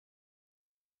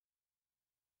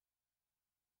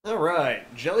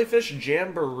Alright, Jellyfish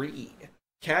Jamboree.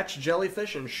 Catch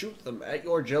jellyfish and shoot them at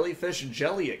your jellyfish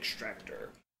jelly extractor.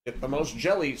 Get the most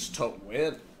jellies to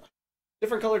win.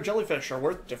 Different colored jellyfish are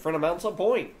worth different amounts of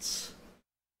points.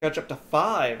 Catch up to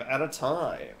 5 at a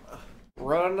time.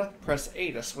 Run, press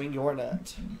A to swing your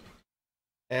net.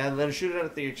 And then shoot it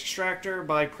at the extractor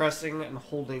by pressing and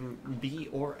holding B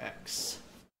or X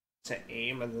to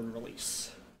aim and then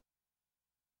release.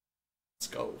 Let's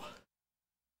go.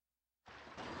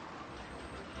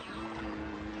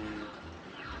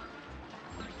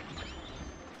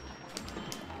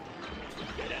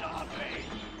 Get it off me!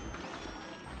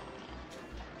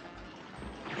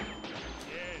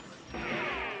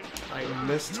 I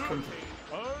missed completely.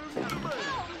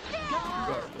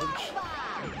 Garbage.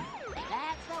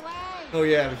 Oh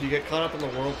yeah, and if you get caught up in the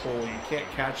whirlpool, you can't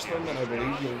catch them, and I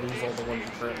believe you'll lose all the ones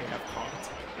you currently have caught.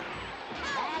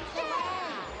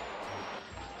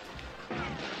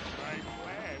 My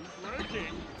plan's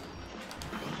working.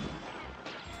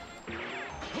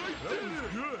 That was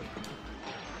good.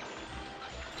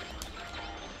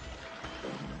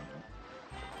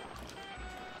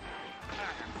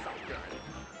 I'm so good.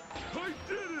 I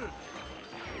did it.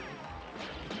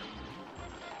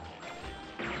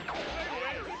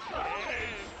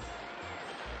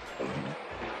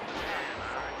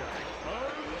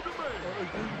 I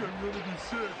think I'm gonna be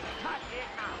sick. Cut it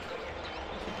out.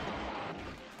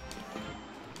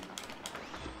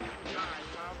 I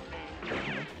love me.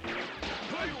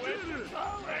 I did it! My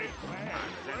plan's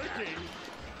working.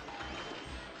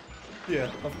 Yeah,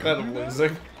 I'm kind of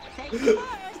losing. That was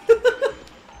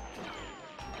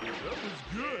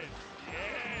good.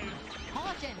 Yes.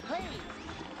 Caution, please.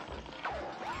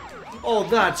 Oh,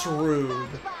 that's rude.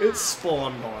 It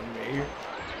spawned on me.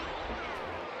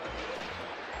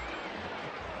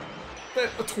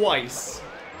 Twice.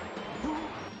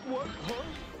 What? Huh?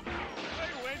 I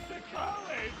went to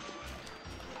college.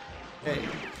 Hey,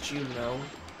 did you know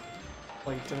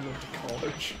Plankton went to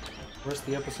college? Where's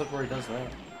the episode where he does that?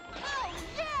 Oh,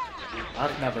 yeah!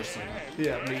 I've never seen it.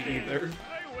 Yeah, me either.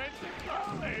 I went to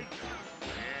college.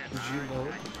 Did you know?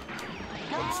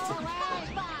 I'm still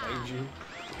behind you.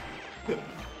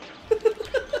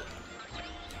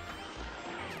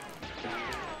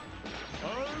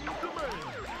 I'm the man.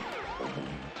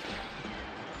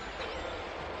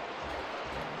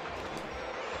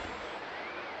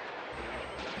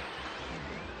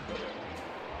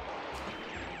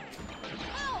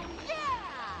 Oh, yeah!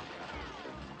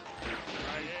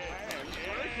 My plan's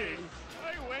working. I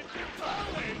went to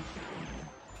college.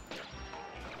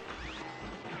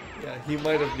 Yeah, he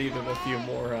might have needed a few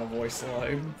more voice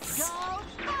lines. Go SpongeBob!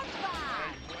 My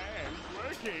plan's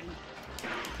working.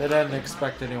 They didn't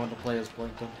expect anyone to play as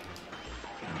Plankton.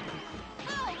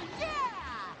 Oh,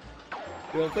 yeah!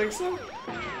 You don't think so?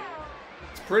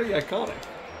 It's pretty iconic.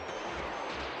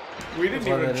 We didn't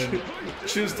That's why even they didn't.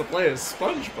 choose to play as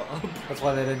SpongeBob. That's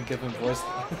why they didn't give him voice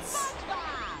lines.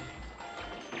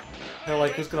 SpongeBob! They're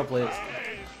like, who's gonna play this?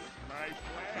 My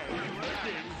plan's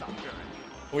working.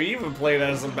 We even played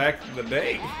as him back in the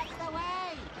day. That's the way!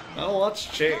 Not a lot's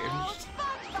Go changed. SpongeBob!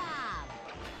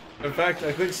 In fact,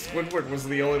 I think Squidward was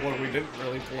the only one we didn't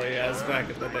really play as back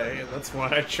in the day, and that's why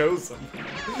I chose him.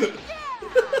 I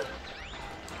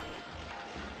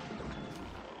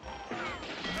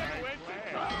went to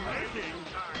college.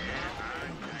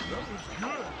 That was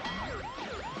good.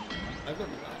 I've been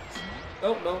last. No,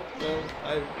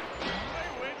 I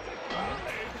went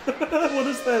to college. What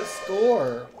is that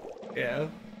score? yeah.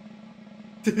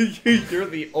 You're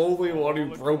the only one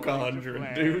who broke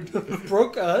 100, dude.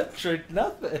 Broke 100,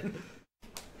 nothing.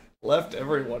 Left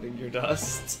everyone in your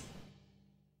dust.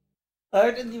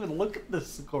 I didn't even look at the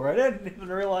score. I didn't even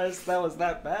realize that was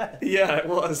that bad. Yeah, it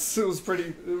was. It was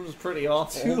pretty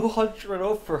awful. 200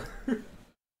 over.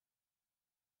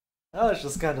 That was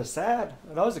just kind of sad.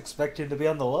 And I was expecting to be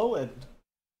on the low end.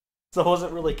 So I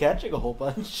wasn't really catching a whole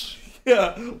bunch.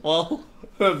 Yeah, well,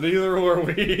 neither were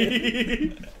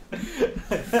we.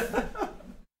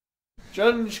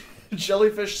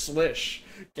 Jellyfish Swish.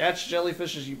 Catch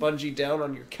jellyfish as you bungee down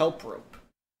on your kelp rope.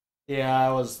 Yeah,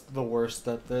 I was the worst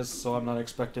at this, so I'm not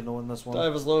expecting to win this one.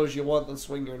 Dive as low as you want, then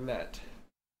swing your net.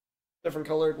 Different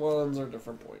colored ones are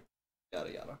different points.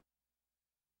 Yada yada.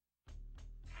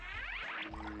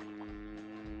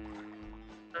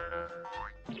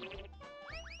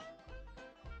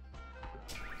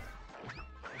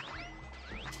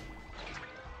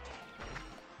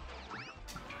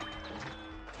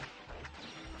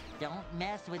 Don't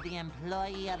mess with the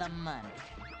employee of the month.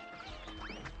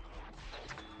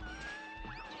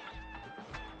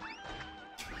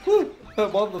 Woo!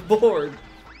 I'm on the board.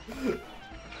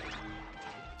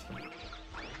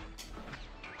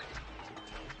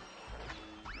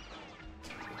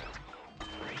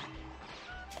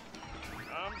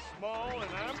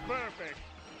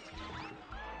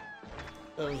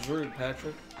 That was rude,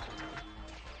 Patrick.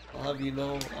 I'll have you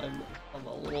know I'm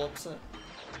a little upset.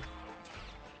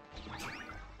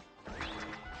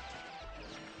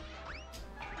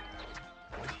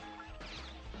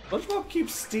 SpongeBob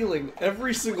keeps stealing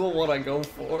every single one I go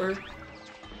for.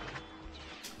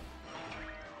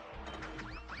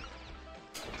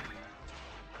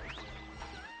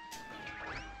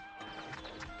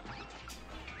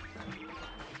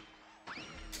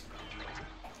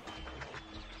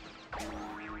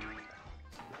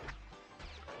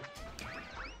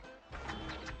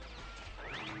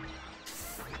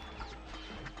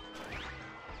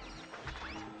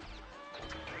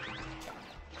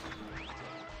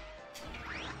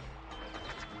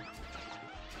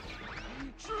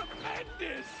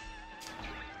 Tremendous!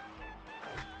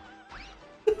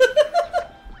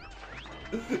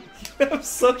 You have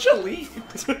such a lead.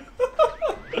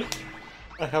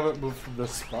 I haven't moved from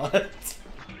this spot. This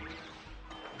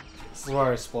is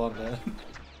where I spawned in.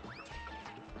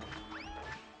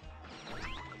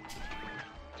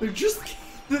 They're just...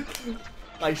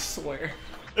 I swear.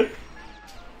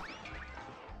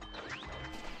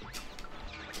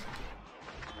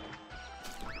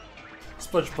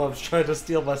 SpongeBob's trying to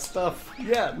steal my stuff.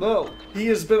 Yeah, no. He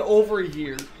has been over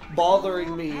here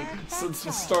bothering me since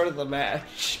the start of the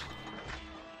match.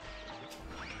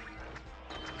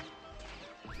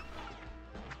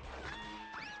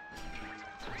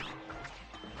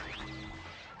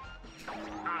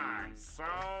 I'm so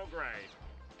great.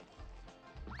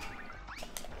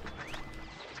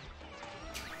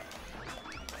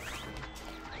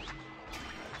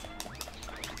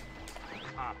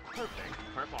 A perfect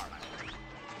performance.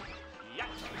 Yes.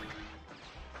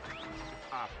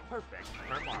 A perfect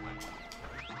performance.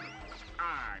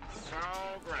 I'm so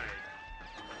great.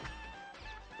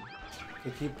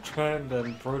 They keep trying to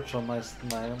encroach on my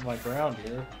ground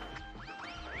here.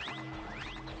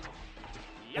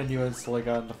 And you instantly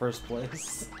got in the first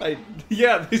place.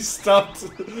 Yeah, they stopped.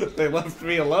 They left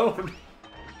me alone.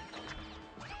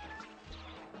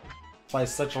 By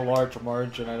such a large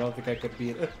margin, I don't think I could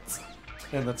beat it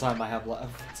in the time I have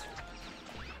left.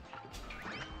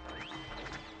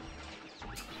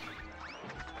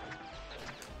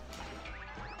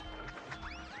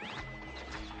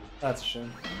 That's a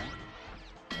shame.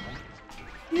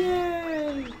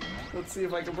 Yay! Let's see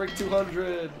if I can break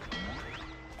 200.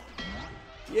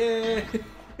 Yay!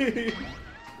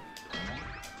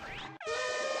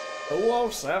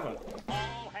 007.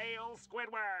 All hail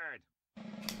Squidward!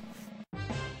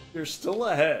 You're still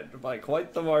ahead by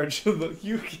quite the margin.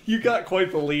 You got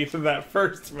quite the lead in that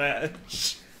first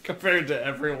match compared to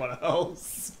everyone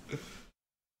else.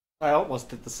 I almost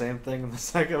did the same thing in the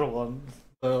second one,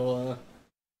 so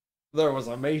There was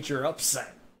a major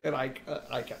upset, and I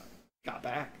got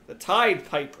back. The Tide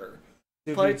Piper.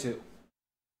 2v2.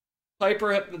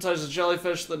 Piper hypnotizes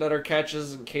jellyfish, the netter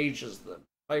catches and cages them.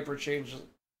 Piper changes.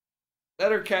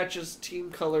 Netter catches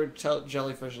team-colored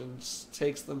jellyfish and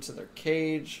takes them to their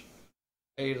cage.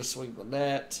 A to swing the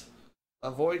net.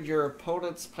 Avoid your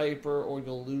opponent's Piper or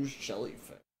you'll lose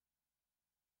jellyfish.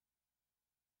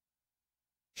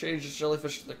 Changes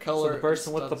jellyfish to the color. So the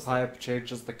person with the pipe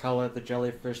changes the color of the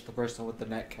jellyfish, the person with the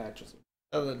net catches them.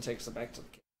 And then takes them back to the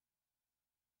cage.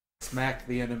 Smack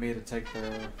the enemy to take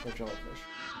their jellyfish.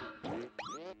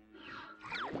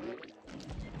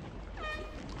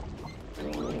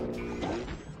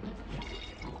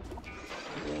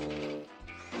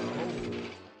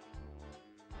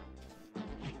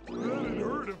 That'd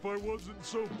hurt if I wasn't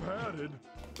so padded.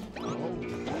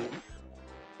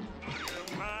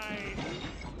 Mine.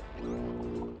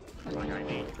 Like I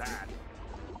need that.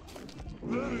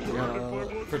 That'd You hurt if I gotta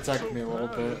wasn't protect so me a little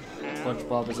bit.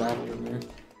 SpongeBob is after me.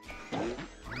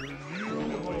 You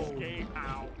escape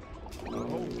out.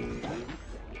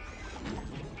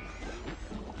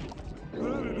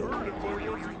 That'd hurt if I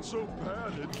wasn't so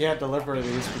padded. Can't deliver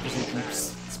these because he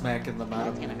keeps smacking them out.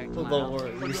 It's gonna hurt Well, tomorrow.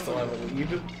 don't worry, you still have a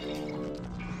lead.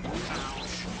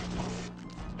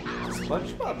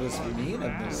 SpongeBob is mean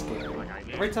in this game.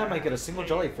 Every time I get a single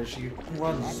jellyfish, he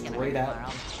runs That's gonna straight hurt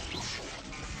at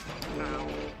tomorrow.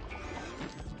 me.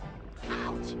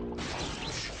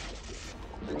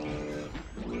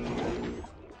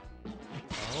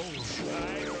 I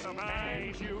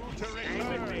remind you to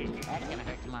return. That's gonna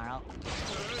hurt tomorrow.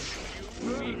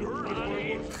 That'd hurt if I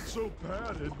wasn't so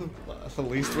padded. At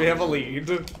least we have a lead.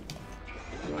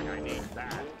 Like I need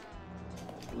that.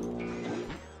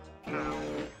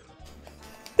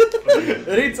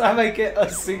 Anytime I get a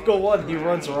single one, he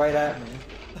runs right at me.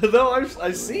 No,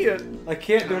 I see it. I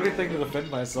can't do anything to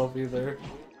defend myself either.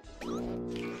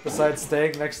 Besides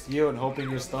staying next to you and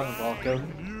hoping you stun block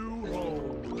him. You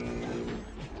hold.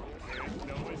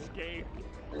 escape.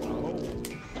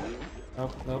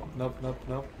 Nope, nope, nope, nope,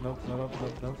 nope, nope, nope,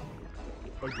 nope, nope.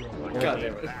 God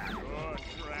damn it. Oh,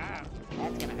 trap.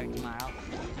 That's gonna hurt tomorrow.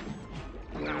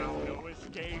 No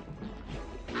escape.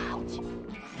 Ouch!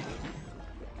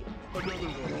 Another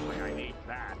one. Like I need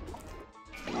that.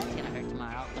 That's gonna hurt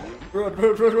tomorrow. Run,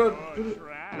 run, run, run! Oh,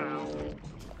 trap.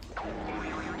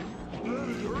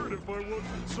 That'd hurt if I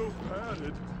wasn't so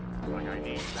padded. Like I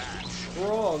need that.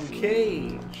 Wrong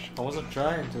cage! I wasn't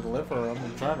trying to deliver him,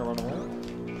 I'm trying to run away.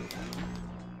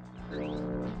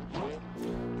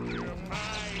 You're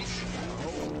mine.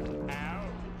 Ow.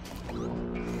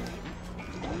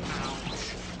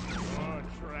 Oh,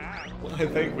 trap. I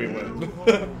think we win.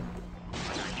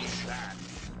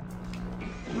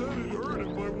 That'd hurt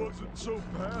if I wasn't so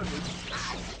padded.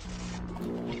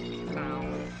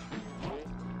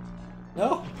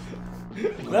 No!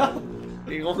 No!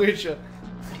 He gonna get you.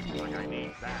 Like I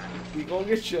need that. He gonna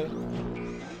get you.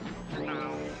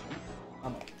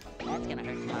 That's gonna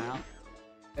hurt tomorrow.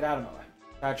 Get out of my way.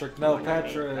 Patrick, no,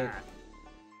 Patrick!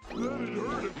 That'd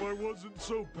hurt if I wasn't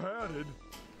so padded.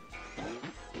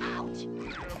 Ouch!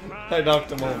 I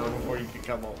knocked him over before you could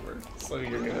come over, so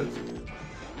you're good.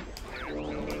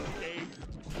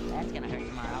 That's gonna hurt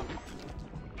tomorrow.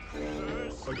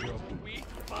 Weak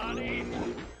body.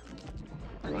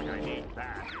 Like I need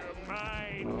that. You're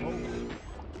mine.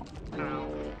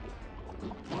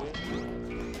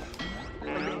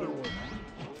 Another one.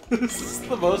 This is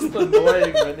the most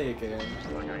annoying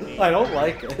minigame. I don't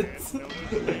like it.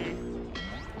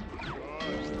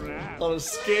 On a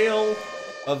scale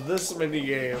of this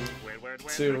minigame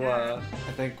to, I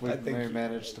think we I think may you-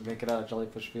 manage to make it out of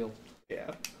Jellyfish Field.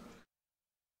 yeah.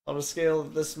 On a scale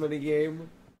of this minigame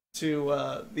to,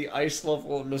 the ice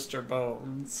level of Mr.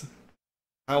 Bones,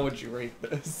 how would you rate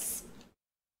this?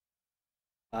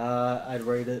 I'd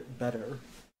rate it better.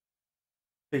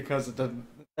 Because it didn't.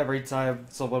 Every time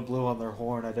someone blew on their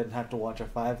horn, I didn't have to watch a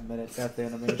 5-minute death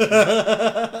animation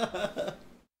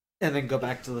and then go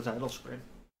back to the title screen.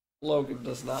 Logan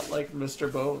does not like Mr.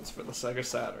 Bones for the Sega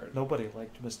Saturn. Nobody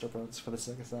liked Mr. Bones for the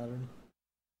Sega Saturn.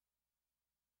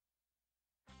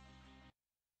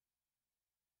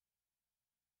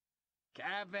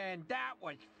 Kevin, that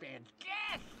was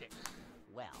fantastic!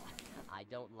 Well, I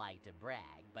don't like to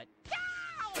brag, but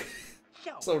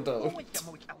So Who don't. was the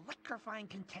most electrifying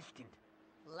contestant?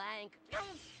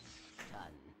 Plankton.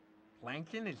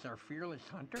 Plankton is our fearless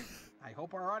hunter? I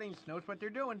hope our audience knows what they're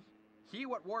doing. See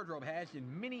what Wardrobe has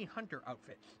in mini hunter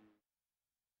outfits.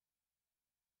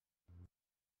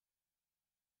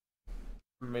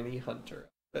 Mini Hunter.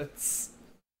 That's...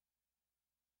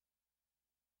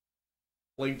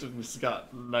 Plankton's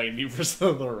got 90%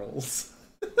 of the rolls.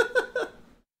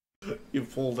 You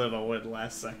pulled in a win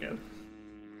last second.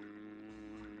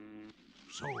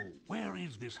 So, where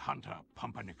is this hunter,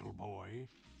 pumpernickel boy?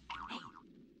 Hey,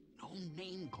 no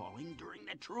name-calling during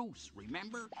the truce,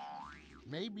 remember?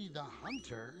 Maybe the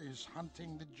hunter is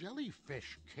hunting the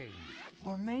Jellyfish King.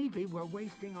 Or maybe we're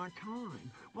wasting our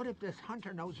time. What if this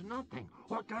hunter knows nothing,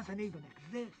 or doesn't even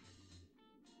exist?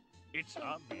 It's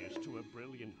obvious to a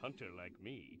brilliant hunter like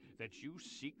me that you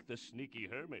seek the sneaky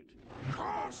hermit.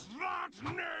 Curse that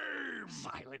name!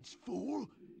 Silence, fool!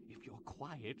 If you're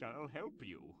quiet, I'll help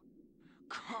you.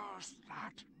 Curse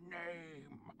that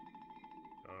name!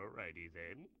 Alrighty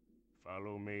then.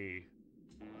 Follow me.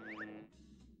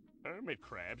 Hermit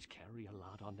crabs carry a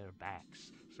lot on their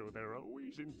backs, so they're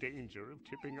always in danger of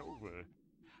tipping over.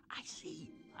 I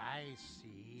see. I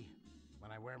see.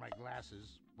 When I wear my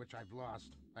glasses, which I've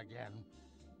lost again.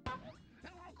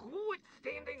 Quit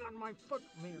standing on my foot,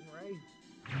 man Ray.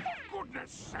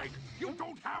 Goodness sake! You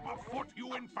don't have a foot,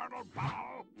 you infernal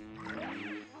bowel!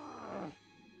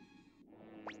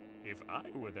 If I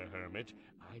were the hermit,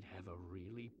 I'd have a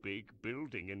really big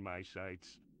building in my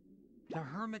sights. The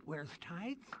hermit wears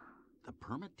tights? The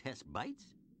permit test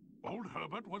bites? Old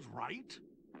Herbert was right.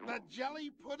 The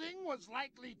jelly pudding was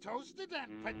likely toasted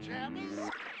and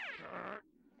pajamas?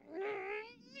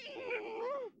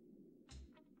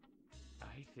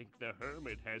 I think the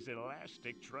hermit has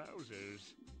elastic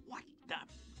trousers. What the?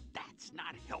 That's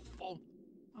not helpful.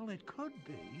 Well, it could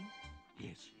be.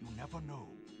 Yes, you never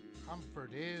know.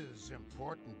 Comfort is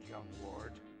important, young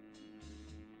ward.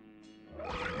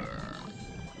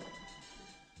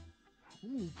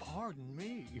 Ooh, pardon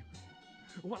me.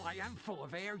 Well, I am full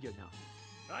of air, you know.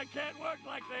 I can't work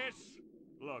like this!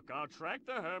 Look, I'll track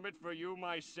the hermit for you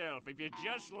myself if you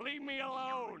just leave me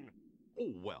alone!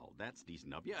 Oh, well, that's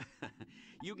decent of you.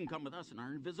 You can come with us in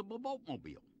our invisible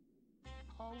boatmobile.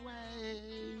 Away!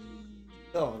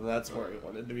 Oh, that's where he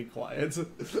wanted to be quiet.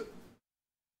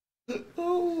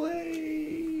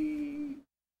 Away!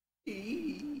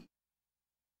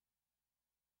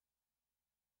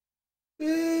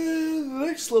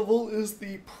 next level is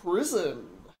the prison.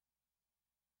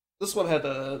 This one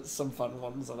had some fun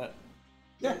ones in it.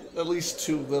 Yeah, at least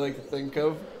 2 that I could think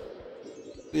of.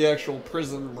 The actual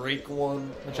prison break one.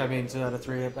 Which I mean, 2 out of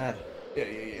 3 are bad.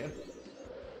 Yeah.